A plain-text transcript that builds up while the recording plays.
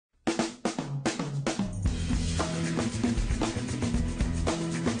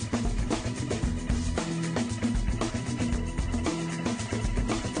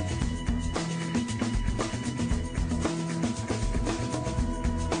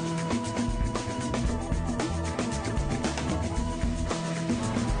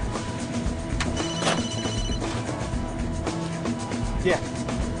Yeah.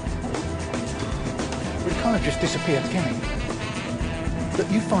 But he can't have just disappeared, can he? Look,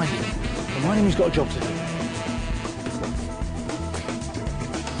 you find him. Remind him he's got a job to do.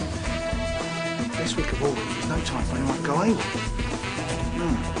 This week of all week, there's no time for anyone to go AWOL. No.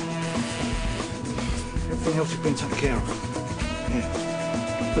 Everything else has been taken care of. Yeah.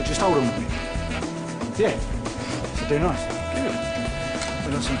 Look, just hold on a minute. Yeah. Should do nice. Good.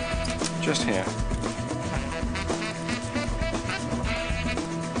 Well, that's just here.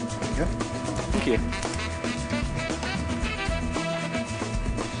 There you go. Thank you.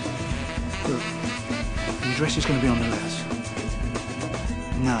 Look, the address is going to be on the letters.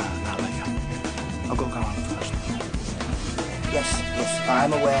 No, later. I've got to go home first. Yes, I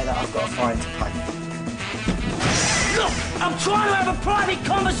am aware that I've got a fine to pay. Look, I'm trying to have a private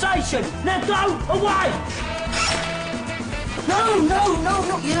conversation. Now go away. No,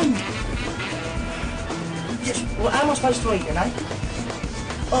 not you. Yes, well, how am I supposed to eat then, eh?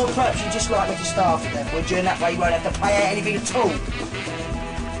 Or perhaps you'd just like me to starve to death, would you? And that way you won't have to pay out anything at all.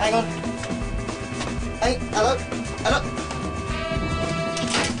 Hang on. Hey, hello?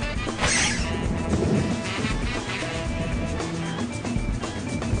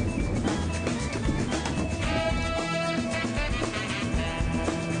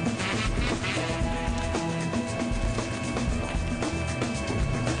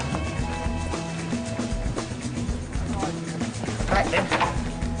 Back then.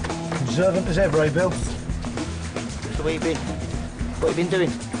 Observant as ever, eh, Bill? So where you been? What have you been doing?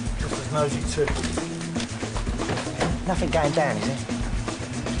 Just as nosy too. Nothing going down, is there?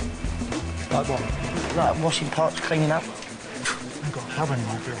 Like what? Like washing pots, cleaning up. I've got a club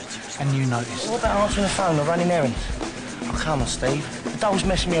anymore, Bill. And you noticed. What about answering the phone or running errands? Oh, come on, Steve. The doll's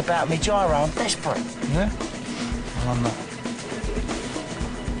messing me about me gyro. I'm desperate. Yeah? Well, I'm not.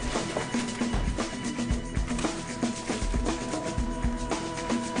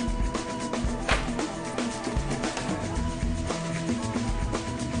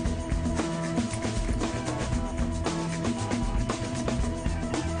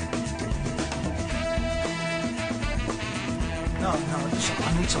 No, listen, I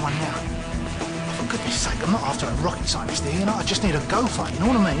need someone now. For goodness sake, I'm not after a rocket scientist here, you know? I just need a gopher, you know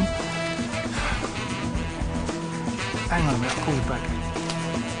what I mean? Hang on a minute, I'll call you back.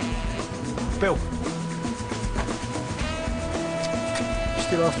 Bill.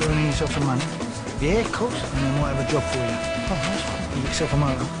 Still after earning yourself some money? Yeah, of course. And then might have a job for you. Oh, nice one. You get yourself a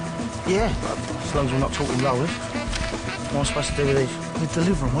motor. Yeah, as long as we're not talking rollers. What am I supposed to do with these? We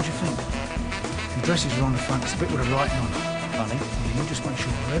deliver them, what do you think? The dresses are on the front, it's the bit with the writing on it. Funny. Yeah, you just make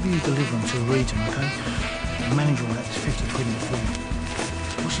sure wherever you deliver them to read them, OK? The manager will have 50 quid in the fee.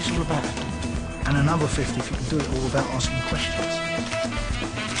 What's this all about? And another 50 if you can do it all without asking questions.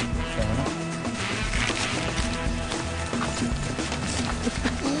 Fair enough.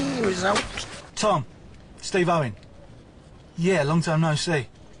 Results. Tom, Steve Owen. Yeah, long time no see.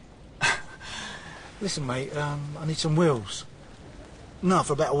 Listen, mate, I need some wheels. No,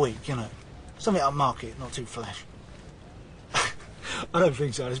 for about a week, you know. Something upmarket, not too flash. I don't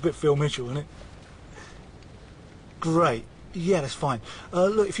think so. It's a bit Phil Mitchell, isn't it? Great. Yeah, that's fine.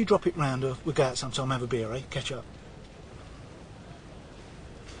 Look, if you drop it round, we'll go out sometime, have a beer, eh? Catch up.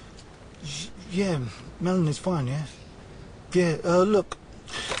 Yeah, Melanie's fine, yeah? Yeah, look,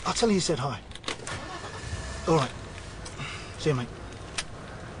 I'll tell her you said hi. All right. See you, mate.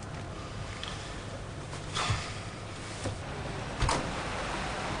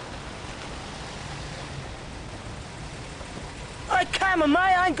 Hey, come on, mate.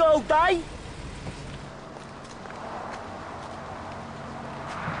 I ain't got all day.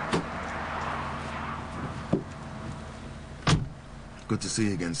 Good to see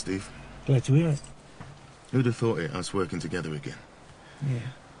you again, Steve. Glad to hear it. Who'd have thought it, us working together again? Yeah,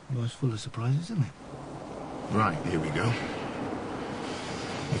 life's full of surprises, isn't it? Right, here we go.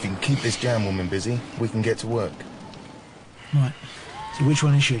 If you can keep this jam woman busy, we can get to work. Right. So which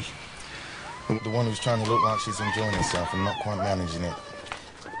one is she? The one who's trying to look like she's enjoying herself and not quite managing it.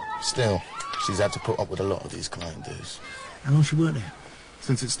 Still, she's had to put up with a lot of these client dues. How long she worked there?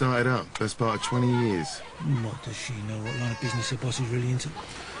 Since it started up, best part of 20 years. What does she know? What line of business her boss is really into?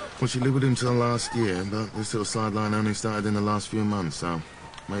 Well, she lived with him till last year, but this little sideline only started in the last few months, so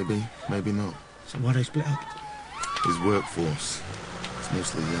maybe, maybe not. So why they split up? His workforce. It's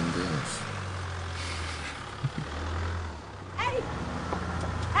mostly young girls. Hey!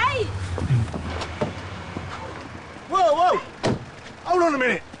 Hey! Whoa! Hold on a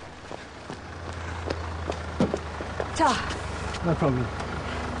minute! Ta. No problem.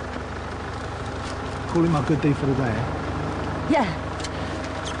 Call him my good deed for the day, eh? Yeah.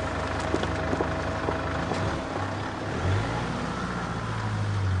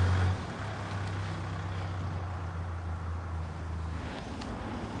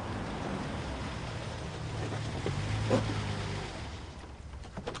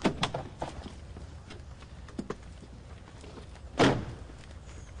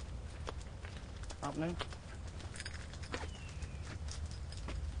 Afternoon.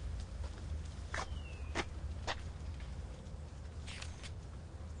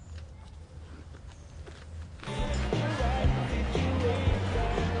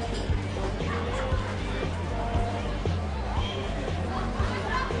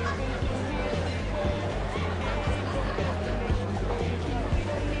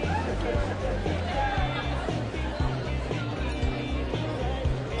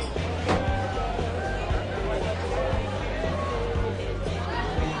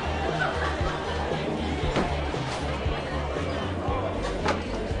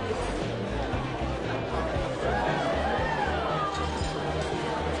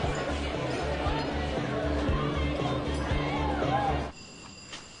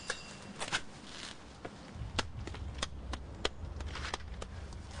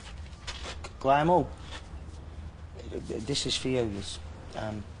 Graham Hall. This is for you. It's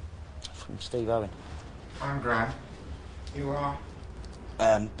from Steve Owen. I'm Graham. You are?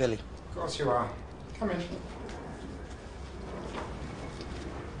 Billy. Of course you are. Come in.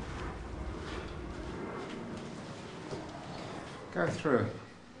 Go through.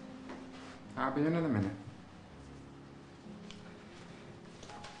 I'll be in a minute.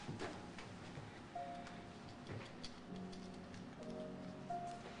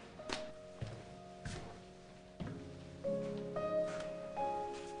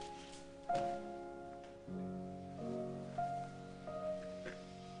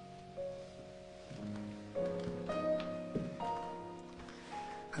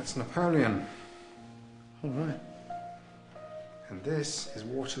 That's Napoleon. All right. And this is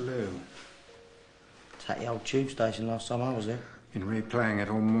Waterloo. It's at the old tube station last time I was there. Been replaying it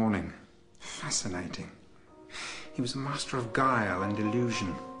all morning. Fascinating. He was a master of guile and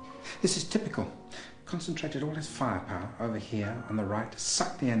delusion. This is typical. Concentrated all his firepower over here on the right,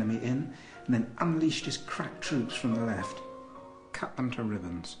 sucked the enemy in, and then unleashed his crack troops from the left. Cut them to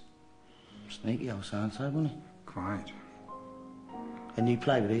ribbons. Sneaky old so-and-so, wasn't he? Quite. And you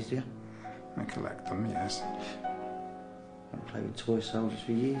play with these, do you? I collect them, yes. I've played with toy soldiers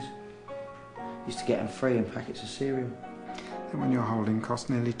for years. Used to get them free in packets of cereal. The one you're holding cost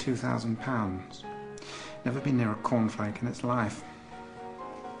nearly £2,000. Never been near a cornflake in its life.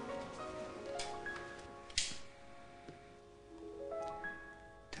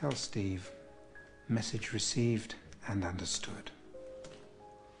 Tell Steve, message received and understood.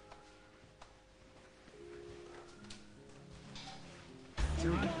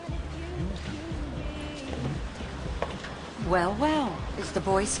 Well, well, it's the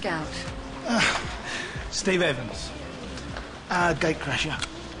Boy Scout. Steve Evans. Gatecrasher.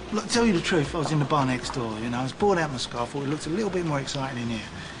 Look, to tell you the truth, I was in the bar next door, you know. I was bored out my scarf, thought it looked a little bit more exciting in here.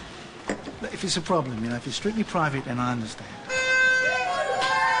 But if it's a problem, you know, if it's strictly private, then I understand.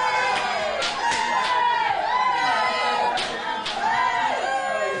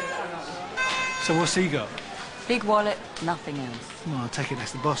 So what's he got? Big wallet, nothing else. Well, I take it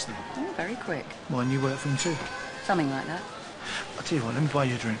that's the boss then. Oh, very quick. Well, and you work for him too? Something like that. I'll tell you what, let me buy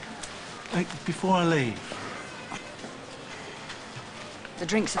you a drink. Hey, before I leave. The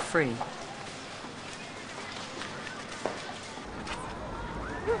drinks are free.